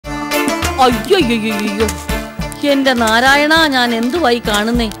അയ്യോ എന്റെ നാരായണ, ഞാൻ എന്തുവായി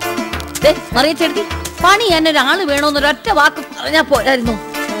കാണുന്നേ? മറിയച്ചെടുത്തി, പണി എന്നെ ഒരാള് വേണോന്നൊരൊറ്റ വാക്ക് പറഞ്ഞാ പോരായിരുന്നു.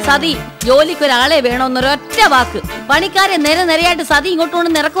 സതി, ജോലിക്ക് ഒരാളെ വേണോന്നൊരൊറ്റ വാക്ക്. പണിക്കാരെ നിരയായിട്ട് സതി ഇങ്ങോട്ട്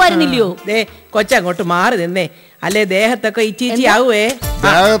കൊണ്ട് നിറക്കുമായിരുന്നില്ലയോ? കൊച്ചങ്ങോട്ട് മാറി നിന്നേ, അല്ലേ ദേഹത്തൊക്കെ ഇച്ചീച്ചി ആവുവേ.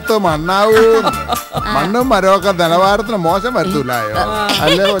 ദേഹത്ത് മണ്ണാവൂ. മണ്ണും മരമൊക്കെ നിലവാരത്തിന് മോശം വരുത്തൂലായോ?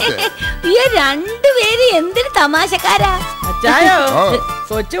 അല്ലേ കൊച്ചേ? ഈ രണ്ടുപേര് എന്തൊരു തമാശക്കാരാ. അച്ചായോ,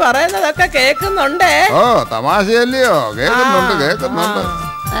 കൊച്ചു പറയുന്നതൊക്കെ കേക്കുന്നുണ്ടേ. ഓ, തമാശയല്ലയോ? കേക്കുന്നുണ്ട്.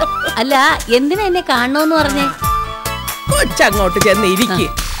 അല്ല, എന്തിനാ എന്നെ കാണണോന്ന് പറഞ്ഞേ? കൊച്ചങ്ങോട്ട് ചെന്ന് ഇരിക്കേ.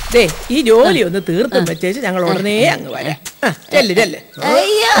 ഈ ജോലി ഒന്ന് തീർത്തും വെച്ചേച്ച് ഞങ്ങൾ ഉടനെ അങ്ങ് വരാം. ചെല്ല്.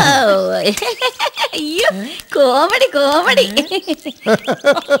 അയ്യോ, കോമഡി.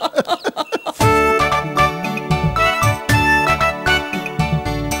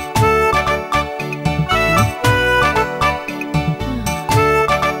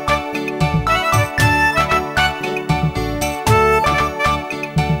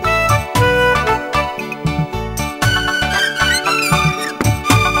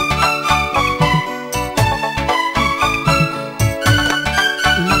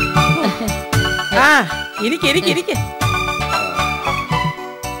 ഇരിക്കെ.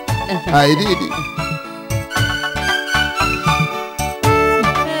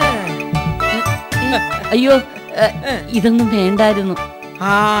 അയ്യോ, ഇതൊന്നും വേണ്ടായിരുന്നു.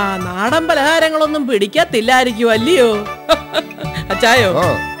 നാടൻ പലഹാരങ്ങളൊന്നും പിടിക്കത്തില്ലായിരിക്കും അല്ലയോ? അച്ചായോ,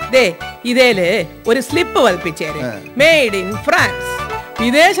 ഇതേല് ഒരു സ്ലിപ്പ് പതിപ്പിച്ചേരെ. Made in France.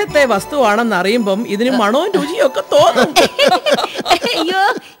 വിദേശത്തെ വസ്തുവാണെന്ന് അറിയുമ്പം ഇതിന് മണവും രുചിയൊക്കെ തോന്നും. അയ്യോ,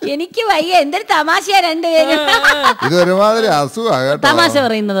 എനിക്ക് വയ്യ. എന്തൊരു തമാശയാ രണ്ടുപേരും. ഇതൊരുമാതിരി അസുഖ തമാശ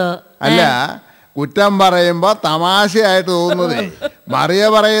പറയുന്നതോ? അല്ല, കുറ്റം പറയുമ്പോ തമാശയായിട്ട് തോന്നുന്നതേ. മറിയ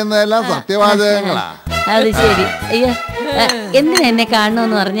പറയുന്നതെല്ലാം സത്യവാചകങ്ങളാ. അത് ശരി. അയ്യോ, എന്തിനാ എന്നെ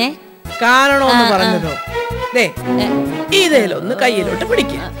കാണണോന്ന് പറഞ്ഞേ? കാണണോന്ന് പറഞ്ഞതോ? ഇതേലൊന്ന് കയ്യിലോട്ട്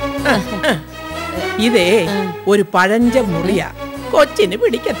പിടിക്ക. ഇതേ ഒരു പഴഞ്ച മുറിയാ, കൊച്ചിന്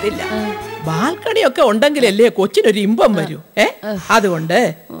പിടിക്കത്തില്ല. ബാൽക്കണിയൊക്കെ ഉണ്ടെങ്കിലല്ലേ കൊച്ചിനൊരു ഇമ്പം വരൂ. അതുകൊണ്ട്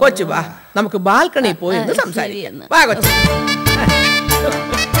കൊച്ചു വാ, നമുക്ക് ബാൽക്കണി പോയി സംസാരിക്കാം. വാ കൊച്ചു.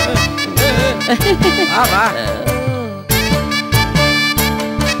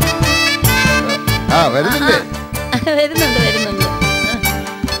 വരുന്നുണ്ട്.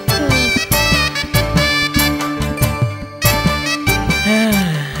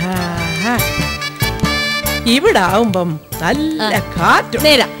 ഇവിടെ ആവുമ്പം നല്ല കാറ്റ്.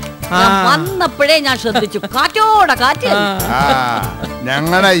 നേരാ, വന്നപ്പോഴേ ഞാൻ ശ്രദ്ധിച്ചു. കാറ്റ്.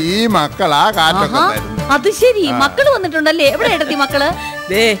 ഞങ്ങളുടെ ഈ മക്കളാ കാറ്റൊക്കെ. അത് ശരി, മക്കള് വന്നിട്ടുണ്ടല്ലേ? എവിടെ എടുത്തി മക്കള്?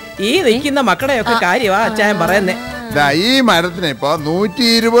 ഈ നിൽക്കുന്ന മക്കളെയൊക്കെ കാര്യമാ അച്ചായൻ പറയുന്നേ. ഈ മരത്തിന് ഇപ്പൊ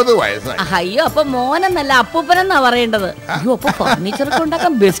 120 വയസ്സായി. അയ്യോ, അപ്പൊ മോനെന്നല്ല അപ്പൂപ്പനെന്നാ പറയേണ്ടത്. അയ്യോ, അപ്പൊ ഫർണിച്ചറൊക്കെ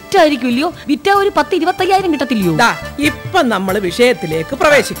ഉണ്ടാക്കാൻ ബെസ്റ്റ് ആയിരിക്കുമല്ലോ. വിറ്റ ഒരു 10-25,000 കിട്ടത്തില്ലയോ? ഇപ്പൊ നമ്മള് വിഷയത്തിലേക്ക്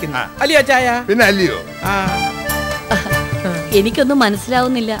പ്രവേശിക്കുന്നു അല്ലയോ ചായ? പിന്നെ അല്ലയോ? എനിക്കൊന്നും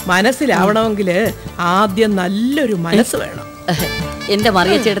മനസ്സിലാവുന്നില്ല. മനസ്സിലാവണമെങ്കില് ആദ്യം നല്ലൊരു മനസ്സ് വേണം. എന്റെ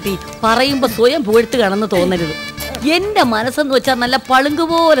മറിയച്ചേടത്തി, പറയുമ്പോ സ്വയം പുകഴ്ത്ത് കാണുന്നു തോന്നരുത്. എന്റെ മനസ്സെന്ന് വെച്ചാൽ നല്ല പളുങ്ക്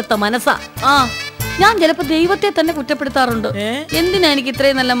പോലത്തെ മനസ്സാ. ഞാൻ ചിലപ്പോ ദൈവത്തെ തന്നെ കുറ്റപ്പെടുത്താറുണ്ട്. എന്തിനാ എനിക്ക്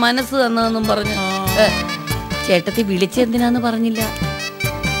ഇത്രയും നല്ല മനസ്സ് തന്നതെന്നും പറഞ്ഞു. ചേട്ടത്തി വിളിച്ചെന്തിനാന്ന് പറഞ്ഞില്ല.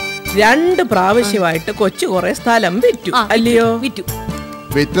 2 പ്രാവശ്യമായിട്ട് കൊച്ചു കുറെ സ്ഥലം വിറ്റു അല്ലയോ?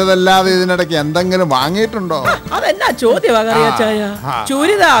 വിറ്റതല്ലാതെ ഇതിനിടയ്ക്ക് എന്തെങ്കിലും വാങ്ങിയിട്ടുണ്ടോ? അതെന്നാ ചോദ്യമാകറിയാച്ചായ.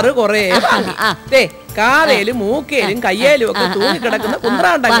 ചുരിദാറ് കൊറേ കാലേലും മൂക്കേലും കയ്യേലും ഒക്കെ തൂങ്ങിക്കിടക്കുന്ന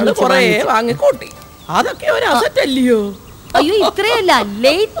കുന്ത്രാണ്ടങ്ങൾ കൊറേ വാങ്ങിക്കൂട്ടി. അതൊക്കെ ഒരു അസറ്റ് അല്ലയോ? അയ്യോ, ഇത്രയല്ല,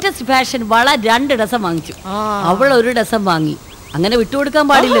 ലേറ്റസ്റ്റ് ഫാഷൻ വള 2 ഡസൻ വാങ്ങിച്ചു. അവൾ 1 ഡസൻ വാങ്ങി. അങ്ങനെ വിട്ടുകൊടുക്കാൻ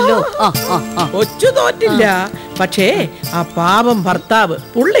പാടില്ലല്ലോ. കൊച്ചു തോറ്റില്ല, പക്ഷേ ആ പാവം ഭർത്താവ്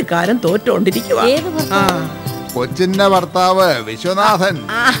പുള്ളിക്കാരൻ തോറ്റോണ്ടിരിക്കുക. കൊച്ചിന്റെ ഭർത്താവ് വിശ്വനാഥൻ.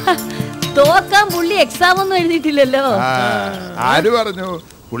 തോക്കാൻ പുള്ളി എക്സാം ഒന്നും എഴുതിയിട്ടില്ലല്ലോ. ആര് പറഞ്ഞു?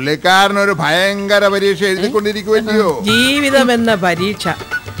 പുള്ളിക്കാരനൊരു ഭയങ്കര പരീക്ഷ എഴുതിക്കൊണ്ടിരിക്കുവല്ലയോ? ജീവിതം എന്ന പരീക്ഷ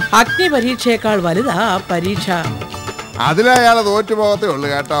അഗ്നി പരീക്ഷയേക്കാൾ വലുതാ പരീക്ഷ. അതിലയാളെ തോറ്റുപോകത്തേ ഉള്ളു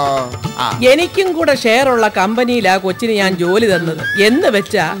കേട്ടോ. എനിക്കും കൂടെ ഷെയർ ഉള്ള കമ്പനിയിലാ കൊച്ചിന് ഞാൻ ജോലി തന്നത്. എന്ന്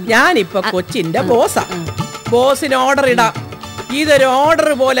വെച്ചാ ഞാനിപ്പൊ കൊച്ചിന്റെ ബോസാ. ബോസിന് ഓർഡർ ഇടാം. ഇതൊരു ഓർഡർ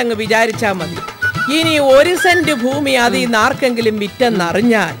പോലെ അങ്ങ് വിചാരിച്ചാ മതി. ഇനി 1 സെന്റ് ഭൂമി അതിൽ ആർക്കെങ്കിലും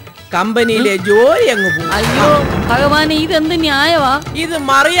വിറ്റെന്നറിഞ്ഞാൽ കമ്പനിയിലെ ജോലി അങ്ങ് പോകും. അയ്യോ ഭഗവാനെ, ഇതെന്ത് ന്യായവാ? ഇത്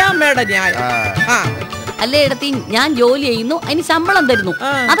മറിയാമ്മയുടെ ന്യായം. അല്ലേ ഇടത്തി, ഞാൻ ജോലി ചെയ്യുന്നു, അതിന് ശമ്പളം തരുന്നു,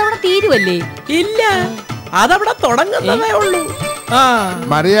 അതവിടെ തീരുവല്ലേ? ഇല്ല, അതവിടെ തുടങ്ങുന്നതേ ഉള്ളൂ.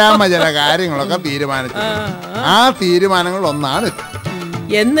 മറിയാമ്മ ചില കാര്യങ്ങളൊക്കെ തീരുമാനിച്ചു. ആ തീരുമാനങ്ങൾ ഒന്നാണ്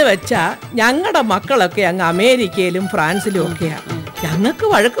എന്ന് വെച്ചാ ഞങ്ങളുടെ മക്കളൊക്കെ അങ്ങ് അമേരിക്കയിലും ഫ്രാൻസിലും ഒക്കെയാണ്. ഞങ്ങൾക്ക്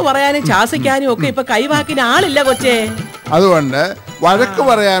വഴക്ക് പറയാനും ശാസിക്കാനും ഒക്കെ ഇപ്പൊ കൈവാക്കിന് ആളില്ല കൊച്ചേ. അതുകൊണ്ട് വഴക്ക്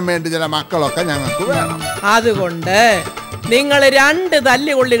പറയാൻ വേണ്ടി ചില മക്കളൊക്കെ ഞങ്ങൾക്ക് വേണം. അതുകൊണ്ട് നിങ്ങൾ 2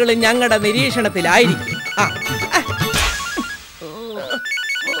 തല്ലുകൊള്ളികളും ഞങ്ങളുടെ നിരീക്ഷണത്തിലായിരിക്കും.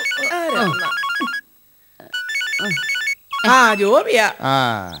 ജോബിയാ.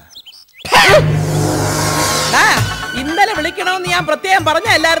 ഇന്നലെ വിളിക്കണമെന്ന് ഞാൻ പ്രത്യേകം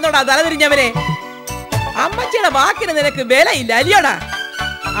പറഞ്ഞല്ലായിരുന്നോടാ തലതിരിഞ്ഞവരെ. അമ്മച്ചിയുടെ വാക്കിന് നിനക്ക് വിലയില്ല അല്ലയോടാ.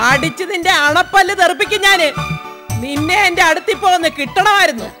 അടിച്ച് നിന്റെ അണപ്പല്ല് തെറിപ്പിക്കും ഞാന്. നിന്നെ എന്റെ അടുത്തിപ്പോ ഒന്ന്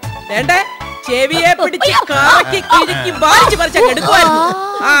കിട്ടണമായിരുന്നു. വേണ്ടേ ചെവിയെ പിടിച്ച് കറക്കി കിഴുക്കി വായിച്ചു പറിച്ചങ്ങ് എടുക്കുമായിരുന്നു.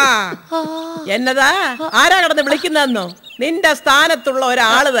 എന്നതാ ആരാ കിടന്ന് വിളിക്കുന്നതെന്നോ? നിന്റെ സ്ഥാനത്തുള്ള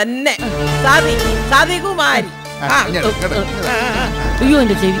ഒരാള് തന്നെ, സതികുമാരി. അയ്യോ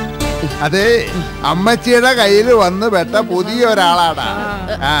എന്റെ ചെവി. അതെ, അമ്മച്ചിയുടെ കയ്യിൽ വന്ന് പെട്ട പുതിയ ഒരാളാടാ.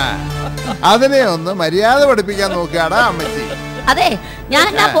 അതിനെ ഒന്ന് മര്യാദ പഠിപ്പിക്കാൻ നോക്കിയാടാ അമ്മച്ചി. അതെ, ഞാൻ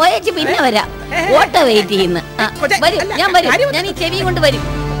പോയേച്ച് പിന്നെ വരാം. ഓട്ടോ വെയിറ്റ് ചെയ്യുന്ന ഞാൻ വരും. ഞാൻ ഈ ചെവി കൊണ്ട് വരും.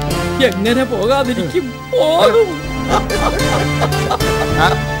 എങ്ങനെ പോകാതിരിക്കും?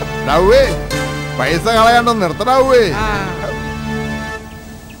 പൈസ കളയാണ്ടോ നിർത്തടാവേ.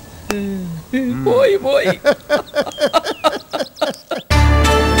 പോയി പോയി.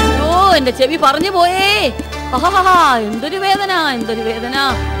 ഓ എന്റെ ചെവി പറഞ്ഞു പോയേ. എന്തൊരു വേദന, എന്തൊരു വേദന.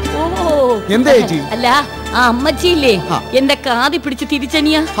 ഓ അല്ല, ആ അമ്മച്ചിയില്ലേ എന്റെ കാതി പിടിച്ച്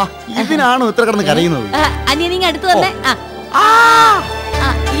തിരിച്ചനിയ. ഇതിനാണോ ഇത്ര കിടന്ന് കരയുന്നത്? അനിയനിങ്ങ അടുത്ത് വന്നേ.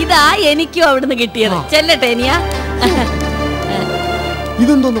 ഇതാ എനിക്കും അവിടുന്ന് കിട്ടിയത്. ചെല്ലട്ടെ അനിയ.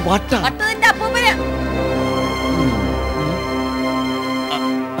 ഇതെന്തോന്ന് വട്ട? വട്ടതിന്റെ അപ്പൂപ്പനാ.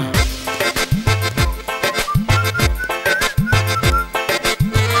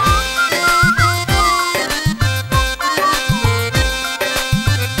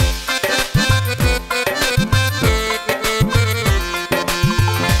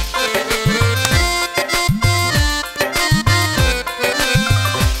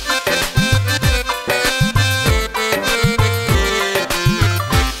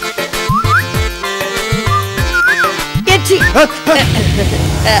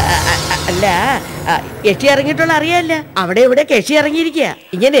 അല്ല, എട്ടി ഇറങ്ങിയിട്ടുള്ള അറിയാല്ല. അവിടെ ഇവിടെ കെഷി ഇറങ്ങിയിരിക്കുക.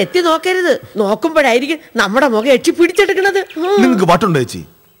 ഇങ്ങനെ എത്തി നോക്കരുത്. നോക്കുമ്പോഴായിരിക്കും നമ്മുടെ മുഖം എട്ടി പിടിച്ചെടുക്കണത്. നിങ്ങക്ക് വട്ടുണ്ടോ ചേച്ചി?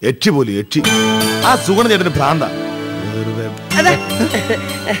 എട്ടി പോലെ എട്ടി. ആ സുഗുണ ചേട്ടന് ഭ്രാന്ത.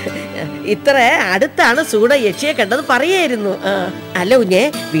 ഇത്ര അടുത്താണ് സുഗുണ യക്ഷിയെ കണ്ടത് പറയായിരുന്നു. അല്ല കുഞ്ഞെ,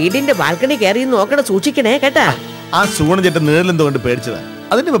 വീടിന്റെ ബാൽക്കണി കയറി നോക്കണ സൂക്ഷിക്കണേ കേട്ടാ. ആ സുഗുണ ചേട്ടൻ നേരിലെന്തോ കൊണ്ട് പേടിച്ചതാ.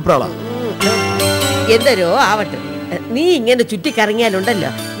 അതിന്റെ വെപ്രാളാ. എന്തരോ ആവട്ടെ, നീ ഇങ്ങനെ ചുറ്റിക്കറങ്ങിയാലുണ്ടല്ലോ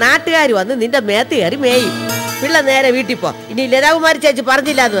നാട്ടുകാർ വന്ന് നിന്റെ മേത്ത് കയറി മേയും. പിള്ള നേരെ വീട്ടിൽ പോ. ഇനി ലതാകുമാരി ചേച്ചി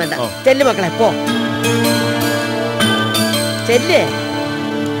പറഞ്ഞില്ല എന്ന് വേണ്ട. ചെല്ലു മക്കളെ, പോ ചെല്ലേ.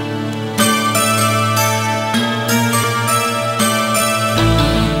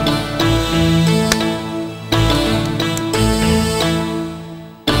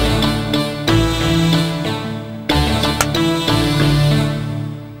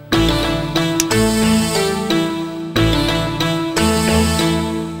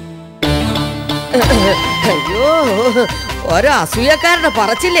 അയ്യോ, ഓരോ അസൂയക്കാരുടെ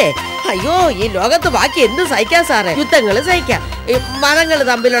പറച്ചില്ലേ. അയ്യോ, ഈ ലോകത്ത് ബാക്കി എന്ത് സഹിക്കാം സാറേ? യുദ്ധങ്ങൾ സഹിക്കാം, മതങ്ങൾ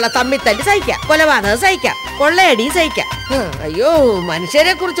തമ്മിലുള്ള തമ്മിത്തല്ല് സഹിക്കാം, കൊലപാതകം സഹിക്കാം, കൊള്ളയടി സഹിക്കാം. അയ്യോ,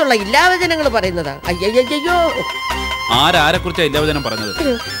 മനുഷ്യരെ കുറിച്ചുള്ള ഇല്ലാവചനങ്ങൾ പറയുന്നതാ. അയ്യോ, ആരെ കുറിച്ചാ ഇല്ലാവചനം പറഞ്ഞത്?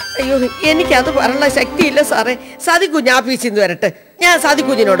 അയ്യോ, എനിക്കത് പറയാനുള്ള ശക്തിയില്ല സാറേ. സാദിക്കുഞ്ഞ് ഓഫീസിൽ നിന്ന് വരട്ടെ, ഞാൻ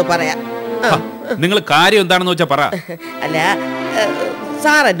സാദിക്കുഞ്ഞിനോട് പറയാം. നിങ്ങൾ കാര്യം എന്താണെന്ന് വെച്ചാ പറ. അല്ല,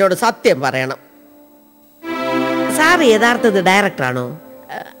 സാർ എന്നോട് സത്യം പറയണം. സാർ യഥാർത്ഥത്തിൽ ഡയറക്ടറാണോ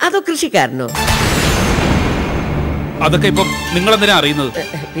അതോ കൃഷിക്കാരനോ? അതൊക്കെ ഇപ്പൊ നിങ്ങൾ എന്തിനാ അറിയുന്നത്?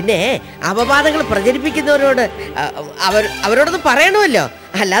 പിന്നെ അപവാദങ്ങൾ പ്രചരിപ്പിക്കുന്നവരോട് അവരോടൊന്നും പറയണമല്ലോ,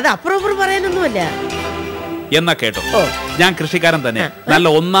 അല്ലാതെ അപ്പുറം പറയാനൊന്നുമല്ല. എന്നാ കേട്ടോ, ഞാൻ കൃഷിക്കാരൻ തന്നെ, നല്ല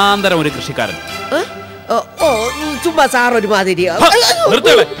ഒന്നാം തരം ഒരു കൃഷിക്കാരൻ. ഓ, ചുമ്മാ സാർ ഒരുമാതിരി.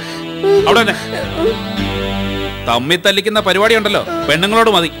 അവിടെ തമ്മി തല്ലിക്കുന്ന പരിപാടി ഉണ്ടല്ലോ, പെണ്ണുങ്ങളോട്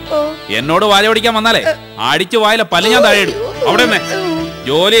മതി. എന്നോട് വാല ഓടിക്കാൻ വന്നാലേ അടിച്ചു വായില പല്ല് ഞാൻ താഴെയിടും. അവിടെ തന്നെ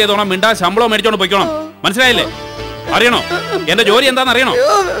ജോലി ചെയ്തോണം, മിണ്ടാ ശമ്പളം മേടിച്ചോണ്ട് പോയിക്കോണം. മനസ്സിലായില്ലേ? അറിയണോ എന്റെ ജോലി എന്താന്ന് അറിയണോ?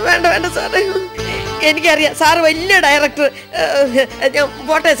 വേണ്ട വേണ്ട സാറേ, എനിക്കറിയാം. സാറ് വലിയ ഡയറക്ടർ. ഞാൻ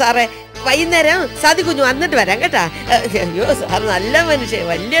പോട്ടെ സാറേ, വൈകുന്നേരം സാദിക്കുഞ്ഞു വന്നിട്ട് വരാം കേട്ടാ. അയ്യോ, സാർ നല്ല മനുഷ്യൻ,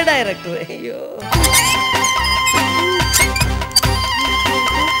 വലിയ ഡയറക്ടർ. അയ്യോ,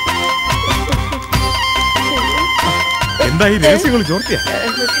 എന്തായി രഹസ്യങ്ങൾ ചോർത്തിയ?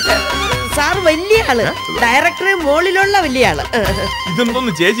 സാർ വലിയ ആള്, ഡയറക്ടറെ മോളിലുള്ള വലിയ ആള്.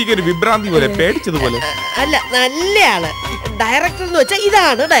 ഇതെന്തോന്ന് ചേച്ചിക്ക് ഒരു വിഭ്രാന്തി പോലെ, പേടിച്ചതുപോലെ. അല്ല, നല്ല ആള്. ഡയറക്ടർ എന്ന് വെച്ചാൽ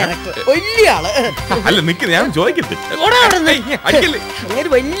ഇതാണ് ഡയറക്ടർ, വലിയ ആള്. അല്ല നിക്ക്, ഞാൻ ചോദിക്കട്ടെ, അങ്ങനെ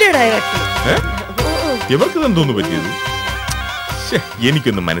വലിയ ഡയറക്ടർ. ഇവർക്ക് എന്തോന്ന് പറ്റിയത്?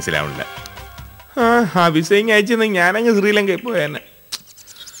 എനിക്കൊന്നും മനസ്സിലാവില്ല. ആ വിസയും അയച്ചെന്ന് ഞാനങ്ങ് ശ്രീലങ്കയിൽ പോയെന്നെ.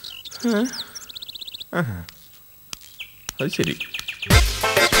 അത് ശരി.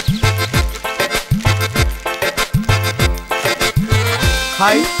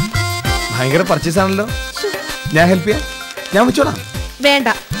 ഹായ്, ഭയങ്കര പർച്ചേസ് ആണല്ലോ. ഞാൻ ഹെൽപ്പ് ചെയ്യാം, ഞാൻ വെച്ചോളാം. വേണ്ട.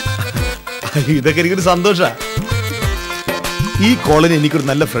 ഇതൊക്കെ എനിക്കൊരു സന്തോഷ. ഈ കോളനി എനിക്കൊരു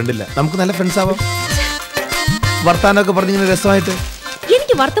നല്ല ഫ്രണ്ട് ഇല്ല, നമുക്ക് നല്ല ഫ്രണ്ട്സ് ആവാം. വർത്താനൊക്കെ പറഞ്ഞിങ്ങനെ രസമായിട്ട്.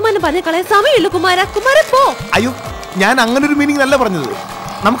 എനിക്ക് വർത്തമാനം പറഞ്ഞ കളയാൻ സമയമില്ല കുമാര. കുമാരൻ പോ. അയ്യോ, ഞാൻ അങ്ങനെ ഒരു മീനിങ് അല്ല പറഞ്ഞത്.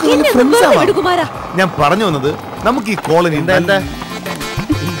 നമുക്ക് നല്ല ഫ്രണ്ട്സ് ആവാം. ഞാൻ പറഞ്ഞു വന്നത് നമുക്ക് ഈ കോളനി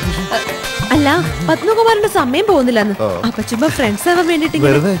അല്ല, പത്മകുമാരന്റെ സമയം പോകുന്നില്ലെന്ന്. അപ്പൊ ചുമ്മാ ഫ്രണ്ട്സ് ആവാൻ വേണ്ടിട്ട്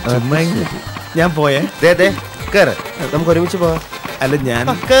വെറുതെ ഞാൻ പോയേ. നമുക്ക് ഒരുമിച്ച് പോവാം. അല്ല ഞാൻ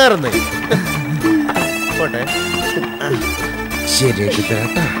കേറുന്നേ പോട്ടെ. ശരിയാക്കി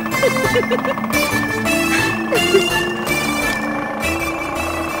തരാട്ടാ.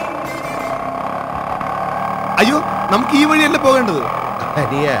 അയ്യോ, നമുക്ക് ഈ വഴിയല്ല പോകേണ്ടത്.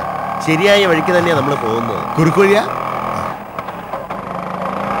 ശരിയായ വഴിക്ക് തന്നെയാ നമ്മൾ പോകുന്നത്. കുറുക്ക് വഴിയാ?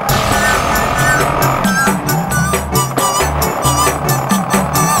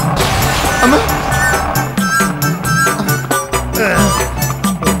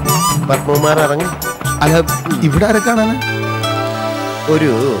 പത്മകുമാർ ഇറങ്ങി. അല്ല, ഇവിടെ ആരെ കാണാന്?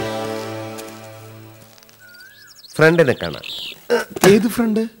 ഒരു ഫ്രണ്ടിനെ കാണാൻ. ഏത്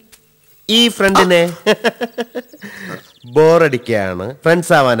ഫ്രണ്ട്? ഈ ഫ്രണ്ടിനെ. ബോറടിക്കാണ്,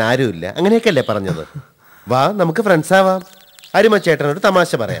 ഫ്രണ്ട്സ് ആവാൻ ആരുമില്ല, അങ്ങനെയൊക്കെയല്ലേ പറഞ്ഞത്. വാ, നമുക്ക് ഫ്രണ്ട്സ് ആവാം. അരിമച്ചേട്ടനൊരു തമാശ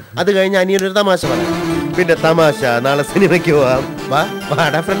പറയാം, അത് കഴിഞ്ഞ് അനിയനൊരു തമാശ പറയാം, പിന്നെ തമാശ, നാളെ സിനിമയ്ക്ക് പോവാം. വാ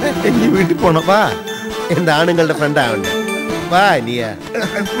വാടാ ഫ്രണ്ട്, എനിക്ക് വീട്ടിൽ പോണം. വാ, എന്താണുങ്ങളുടെ ഫ്രണ്ട് ആവണ്ട. വാ അനിയ,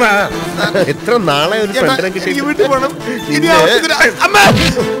 എത്ര നാളെ ഒരു ഫ്രണ്ടിനെ കിട്ടി.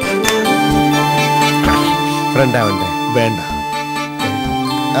 ഫ്രണ്ട് ആവണ്ടേ? വേണ്ട.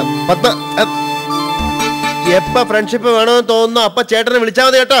 എപ്പ ഫ്രണ്ട്ഷിപ്പ് വേണമെന്ന് തോന്നുന്നു അപ്പൊ ചേട്ടനെ വിളിച്ചാൽ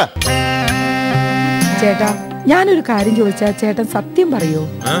മതി കേട്ടോ. ചേട്ടാ, ഞാനൊരു കാര്യം ചോദിച്ചാ ചേട്ടൻ സത്യം പറയോ?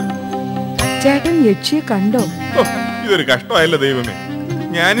 ചേട്ടൻ യക്ഷിയെ കണ്ടോ? ഇതൊരു കഷ്ടമായല്ലോ ദൈവമേ.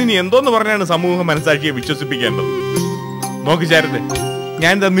 ഞാനിനി എന്തോന്ന് പറഞ്ഞാണ് സമൂഹ മനസാക്ഷിയെ വിശ്വസിപ്പിക്കേണ്ടത്? നോക്ക് ശാരദ,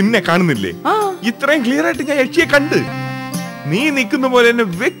 ഞാൻ എന്താ നിന്നെ കാണുന്നില്ലേ? ഇത്രയും ക്ലിയർ ആയിട്ട് ഞാൻ യക്ഷിയെ കണ്ട്. നീ നിൽക്കുന്ന പോലെ തന്നെ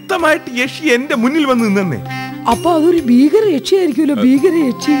വ്യക്തമായിട്ട് യക്ഷി എന്റെ മുന്നിൽ വന്ന് നിന്നേ. അപ്പൊ അതൊരു ഭീകര യക്ഷിയായിരിക്കുമല്ലോ. ഭീകര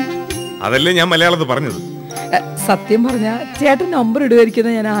യക്ഷി. അതല്ലേ ഞാൻ മലയാളത്തിൽ പറഞ്ഞത്. സത്യം പറഞ്ഞ ചേട്ടൻ നമ്പർ ഇടുമായിരിക്കുന്ന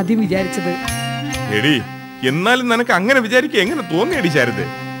ഞാൻ ആദ്യം വിചാരിച്ചത്. എടി, എന്നാലും നിനക്ക് അങ്ങനെ വിചാരിക്കുക എങ്ങനെ തോന്നിയടി ശാരദ?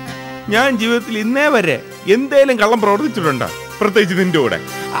 ഞാൻ ജീവിതത്തിൽ ഇന്നേ വരെ എന്തേലും കള്ളം പ്രവർത്തിച്ചിട്ടുണ്ടോ, പ്രത്യേകിച്ച് നിന്റെ കൂടെ?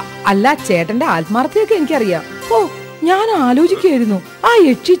 അല്ല, ചേട്ടന്റെ ആത്മാർത്ഥയൊക്കെ എനിക്കറിയാം. ഓ, ഞാൻ ആലോചിക്കായിരുന്നു, ആ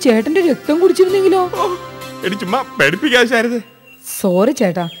യക്ഷി ചേട്ടന്റെ രക്തം കുടിച്ചിരുന്നെങ്കിലോ? എടി ചുമ്മാ പേടിപ്പിക്കാതെ ശാരദ. സോറി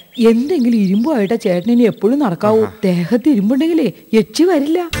ചേട്ടാ, എന്തെങ്കിലും ഇരുമ്പുമായിട്ടാ ചേട്ടൻ ഇനി എപ്പോഴും നടക്കാവൂ. ദേഹത്ത് ഇരുമ്പുണ്ടെങ്കിലേ യക്ഷി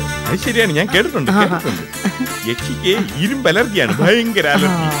വരില്ല. അത് ശരിയാണ്, ഞാൻ കേട്ടിട്ടുണ്ട്. യക്ഷിക്ക് ഇരുമ്പ് അലർജിയാണ്, ഭയങ്കര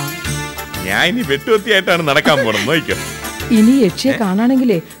അലർജി. ഞാൻ ഇനി വെട്ടുവത്തിയായിട്ടാണ് നടക്കാൻ പോണം. നോക്കിക്കോ, ഇനി യക്ഷിയെ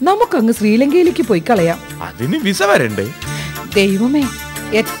കാണാണെങ്കിലേ നമുക്കങ്ങ് ശ്രീലങ്കയിലേക്ക് പോയി കളയാം. അതിന് വിസ വരണ്ടേ? ദൈവമേ,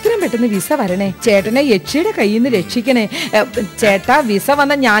 എത്രയും പെട്ടെന്ന് വിസ വരണേ. ചേട്ടനെ യക്ഷിയുടെ കയ്യിൽ നിന്ന് രക്ഷിക്കണേ. ചേട്ടാ, വിസ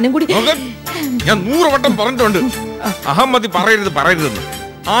വന്ന ഞാനും കൂടി. ഞാൻ 100 വട്ടം പറഞ്ഞിട്ടുണ്ട്, അഹമ്മതി പറയരുതെന്ന്.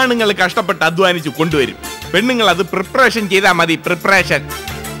 ആണുങ്ങൾ കഷ്ടപ്പെട്ട് അധ്വാനിച്ച് കൊണ്ടുവരും, പെണ്ണുങ്ങൾ അത് പ്രിപ്പറേഷൻ ചെയ്താൽ മതി. പ്രിപ്പറേഷൻ.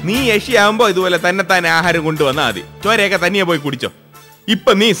 നീ യക്ഷിയാകുമ്പോ ഇതുപോലെ തന്നെ ആഹാരം കൊണ്ടുവന്നാൽ മതി. ചോരയൊക്കെ തനിയെ പോയി കുടിച്ചോ.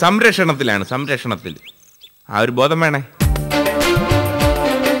 ഇപ്പൊ നീ സംരക്ഷണത്തിലാണ്, സംരക്ഷണത്തിൽ. ആ ഒരു ബോധം വേണേ.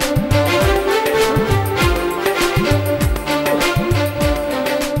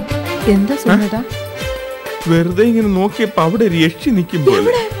 എന്താ സുമേട്ടാ? വെറുതെ ഇങ്ങനെ നോക്കിയപ്പോ അവിടെ ഒരു യക്ഷി നിൽക്കുമ്പോൾ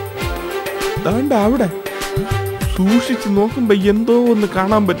അവിടെ സൂക്ഷിച്ച് നോക്കുമ്പോ എന്തോ ഒന്ന്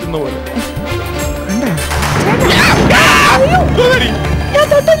കാണാൻ പറ്റുന്ന പോലെ.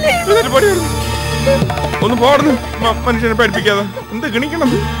 ഒന്ന് പോടുന്നു, മനുഷ്യനെ പേടിപ്പിക്കാതെ. എന്ത് ഗണിക്കണം?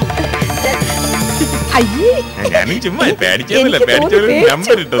 ഞാനും ചുമ്മാ പേടിച്ചതല്ല,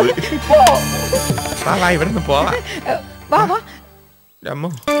 നമ്പർ ഇട്ടത്. ഇവിടുന്ന് പോവാ.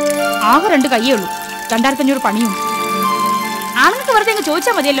 ആകെ 2 കയ്യേ ഉള്ളൂ, 2500 പണിയും. ആണുങ്ങൾക്ക് വെറുതെ അങ്ങ്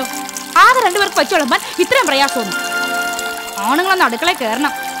ചോദിച്ചാൽ മതിയല്ലോ. ആകെ 2 പേർക്ക് വെച്ചോളാൻ ഇത്രയും പ്രയാസമൊന്നും. ആണുങ്ങളൊന്ന് അടുക്കളയിൽ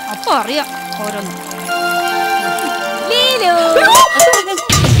കയറണം, അപ്പൊ അറിയാം ഓരോന്നും.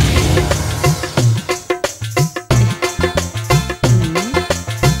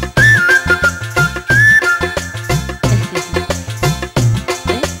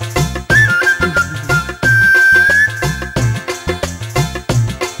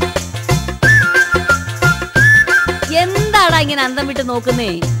 ഇങ്ങനെ അന്തം വിട്ട്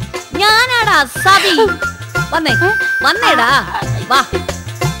നോക്കുന്നേ? ഞാനാടാ സതി. വന്നേ വന്നേടാ, വാ.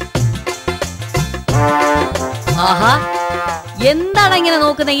 ആഹാ, എന്താണ് ഇങ്ങനെ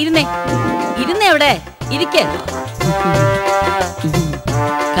നോക്കുന്നേ? ഇരുന്നേ ഇരുന്നേ, എവിടെ ഇരിക്കേ.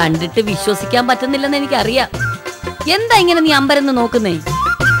 കണ്ടിട്ട് വിശ്വസിക്കാൻ പറ്റുന്നില്ലെന്ന് എനിക്കറിയാം. എന്താ ഇങ്ങനെ നീ അമ്പരന്ന് നോക്കുന്നേ?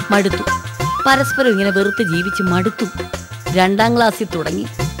 മടുത്തു, പരസ്പരം ഇങ്ങനെ വെറുത്ത് ജീവിച്ച് മടുത്തു. 2ാം ക്ലാസ്സിൽ തുടങ്ങി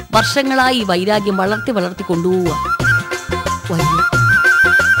വർഷങ്ങളായി ഈ വൈരാഗ്യം വളർത്തി വളർത്തി കൊണ്ടുപോവുക.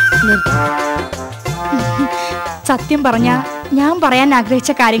 സത്യം പറഞ്ഞ ഞാൻ പറയാൻ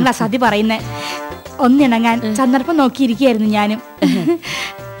ആഗ്രഹിച്ച കാര്യങ്ങളാ സതി പറയുന്നേ. ഒന്നിണങ്ങാൻ സന്ദർഭം നോക്കിയിരിക്കുകയായിരുന്നു ഞാനും.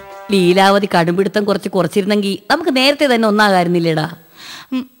 ലീലാവതി കടുംപിടുത്തം കുറച്ചിരുന്നെങ്കിൽ നമുക്ക് നേരത്തെ തന്നെ ഒന്നാകാരുന്നില്ലേടാ.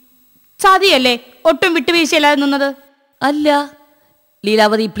 സതിയല്ലേ ഒട്ടും വിട്ടുവീഴ്ചയില്ലാതെ നിന്നത്? അല്ല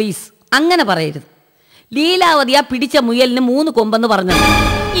ലീലാവതി, പ്ലീസ് അങ്ങനെ പറയരുത്. ലീലാവതി ആ പിടിച്ച മുയലിന് 3 കൊമ്പെന്ന് പറഞ്ഞത്.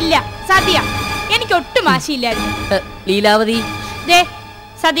 ഇല്ല സതിയ, എനിക്ക് ഒട്ടും ആശയില്ലായിരുന്നു. ലീലാവതി, ദേ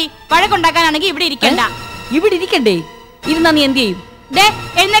സതി, വഴക്കുണ്ടാക്കാനാണെങ്കിൽ ഇവിടെ ഇരിക്കണ്ട. ഇവിടെ ഇരിക്കണ്ടേ? ഇരുന്നാ നീ എന്ത് ചെയ്യും? ദേ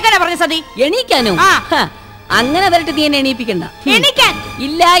എഴുന്നേക്കാനാ പറഞ്ഞ സതി. എണീക്കാനോ? അങ്ങനെ വരട്ടെ, നീ എന്നെ എണീപ്പിക്കണ്ട. എണീക്കാൻ?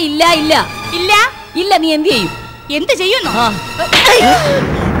 ഇല്ല ഇല്ല ഇല്ല ഇല്ല ഇല്ല. നീ എന്ത് ചെയ്യും? എന്ത് ചെയ്യുന്നു?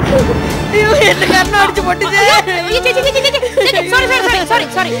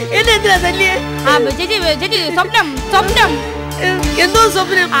 എന്തോ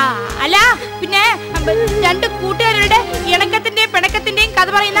സ്വപ്നം? അല്ല പിന്നെ 2 കൂട്ടുകാരുടെ ഇണക്കത്തിന്റെയും പിണക്കത്തിന്റെയും കഥ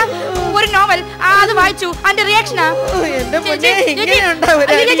പറയുന്ന ഒരു നോവൽ അത് വായിച്ചു. അതിന്റെ റിയാക്ഷനാ.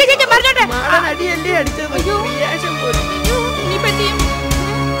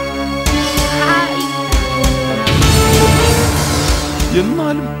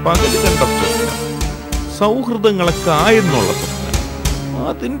 എന്നാലും പകല് കണ്ട സ്വപ്നം, സൗഹൃദങ്ങളൊക്കെ ആയെന്നുള്ള സ്വപ്നം,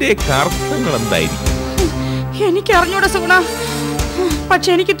 അതിന്റെ അർത്ഥങ്ങൾ എന്തായിരിക്കും? എനിക്ക് അറിഞ്ഞൂടെ സുഗുണ. പക്ഷെ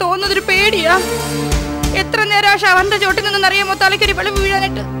എനിക്ക് തോന്നുന്നതൊരു പേടിയാ. എത്ര നേരം ആ ഷവറിന്റെ ചോട്ടിൽ നിന്നറിയാമോ തലക്കൊരു വെള്ളം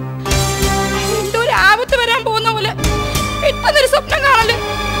വീഴാനായിട്ട്. എന്തോ ഒരു ആപത്ത് വരാൻ പോകുന്ന പോലെ പെട്ടെന്നൊരു സ്വപ്നം കാണല്.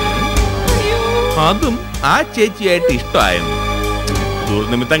 അതും ആ ചേച്ചിയായിട്ട് ഇഷ്ടമായിരുന്നു.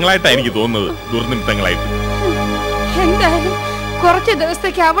 ദുർനിമിത്തങ്ങളായിട്ടാ എനിക്ക് തോന്നുന്നത്. ദുർനിമിത്തങ്ങളായിട്ട്. എന്തായാലും കുറച്ച്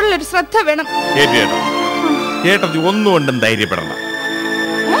ദിവസത്തേക്ക് അവളിലൊരു ശ്രദ്ധ വേണം. ചേട്ടത്തി ഒന്നുകൊണ്ടും ധൈര്യപ്പെടണം.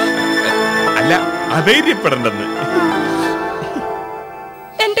 അല്ല, അധൈര്യപ്പെടണ്ടെന്ന്.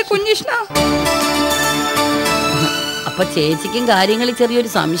 എന്റെ കുഞ്ഞിഷ്ണ. അപ്പൊ ചേച്ചിക്കും കാര്യങ്ങളിൽ ചെറിയൊരു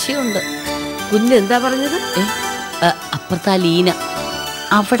സംശയമുണ്ട്. കുഞ്ഞെന്താ പറഞ്ഞത്? അപ്പുറത്താ ലീന,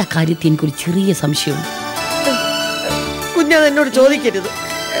 അവിടെ കാര്യത്തിൽ എനിക്കൊരു ചെറിയ സംശയമുണ്ട്. കുഞ്ഞത് എന്നോട് ചോദിക്കരുത്,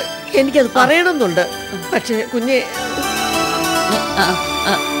 എനിക്കത് പറയണമെന്നുണ്ട്. പക്ഷെ കുഞ്ഞെ,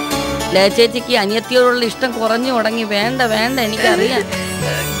 ചേച്ചിക്ക് അനിയത്തിയോടുള്ള ഇഷ്ടം കുറഞ്ഞു തുടങ്ങി. വേണ്ട വേണ്ട, എനിക്കറിയാം.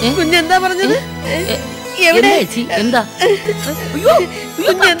 കുഞ്ഞെന്താ പറഞ്ഞത്? ചേച്ചി എന്താ?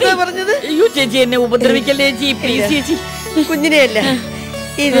 കുഞ്ഞെന്താ പറഞ്ഞത്? അയ്യോ ചേച്ചി, എന്നെ ഉപദ്രവിക്കല്ലേ ചേച്ചി, പ്ലീസ് ചേച്ചി. കുഞ്ഞിനെയല്ല,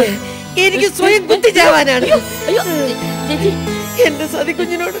 ഇത് എനിക്ക് സ്വയം കുത്തിച്ചാവാനാണ്. ചേച്ചി, എന്റെ സതി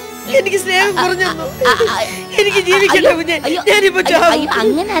കുഞ്ഞിനോട് എനിക്ക് സ്നേഹം കുറഞ്ഞു. എനിക്ക് ജീവിക്കണ്ട കുഞ്ഞെ. ഞാനിപ്പോ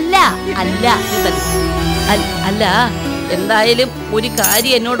അങ്ങനല്ല. അല്ല അല്ല, എന്തായാലും ഒരു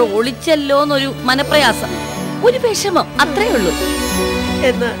കാര്യം എന്നോട് ഒളിച്ചല്ലോന്നൊരു മനപ്രയാസം, ഒരു വിഷമം, അത്രേ ഉള്ളൂ.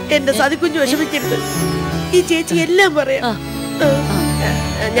 എന്നാ എന്റെ സതി കുഞ്ഞു വിഷമിക്കരുത്. ഈ ചേച്ചി എല്ലാം പറയാം.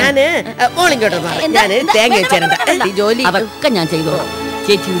 ഞാന് മോളിങ്ങോട്ടോ, ഞാന് തേങ്ങ വെച്ചേരണ്ട ജോലി അതൊക്കെ ഞാൻ ചെയ്തോളാം.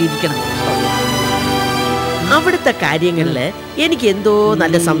 ചേച്ചി ഇവിടെ ഇരിക്കണം. അവിടുത്തെ കാര്യങ്ങളില് എനിക്ക് എന്തോ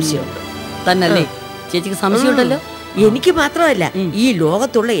നല്ല സംശയമുണ്ട്. തന്നല്ലേ? ചേച്ചിക്ക് സംശയമുണ്ടല്ലോ? എനിക്ക് മാത്രമല്ല, ഈ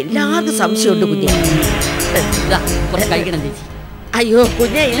ലോകത്തുള്ള എല്ലാവർക്കും സംശയമുണ്ട് കുഞ്ഞെ. കഴിക്കണം ചേച്ചി. അയ്യോ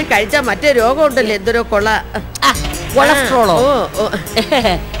കുഞ്ഞെ, ഇത് കഴിച്ചാ മറ്റേ രോഗം ഉണ്ടല്ലോ, എന്തോരോ കൊളസ്ട്രോളോ?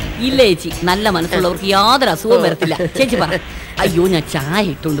 ഇല്ല ചേച്ചി, നല്ല മനസ്സുള്ളവർക്ക് യാതൊരു അസുഖവും വരത്തില്ല. ചേച്ചി പറ. അയ്യോ, ഞാൻ ചായ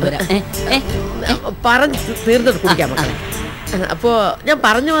ഇട്ടുകൊണ്ട് വരാം. പറഞ്ഞു തീർന്നിട്ട് കുടിക്കാൻ. അപ്പോ ഞാൻ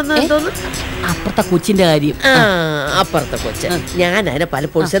പറഞ്ഞു വന്നത് എന്തോന്ന്? അപ്പുറത്തെ കൊച്ചിന്റെ കാര്യം. അപ്പുറത്തെ കൊച്ച് ഞാൻ അതിനെ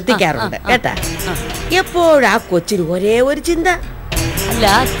പലപ്പോഴും ശ്രദ്ധിക്കാറുണ്ട് കേട്ടാ. എപ്പോഴും ആ കൊച്ചിന് ഒരേ ഒരു ചിന്ത. അല്ല,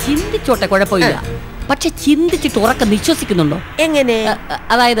 ചിന്തിച്ചോട്ടെ, കുഴപ്പമില്ല. പക്ഷെ ചിന്തിച്ചിട്ട് ഉറക്കം വിശ്വസിക്കുന്നുണ്ടോ? എങ്ങനെ?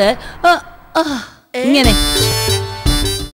 അതായത് ഇങ്ങനെ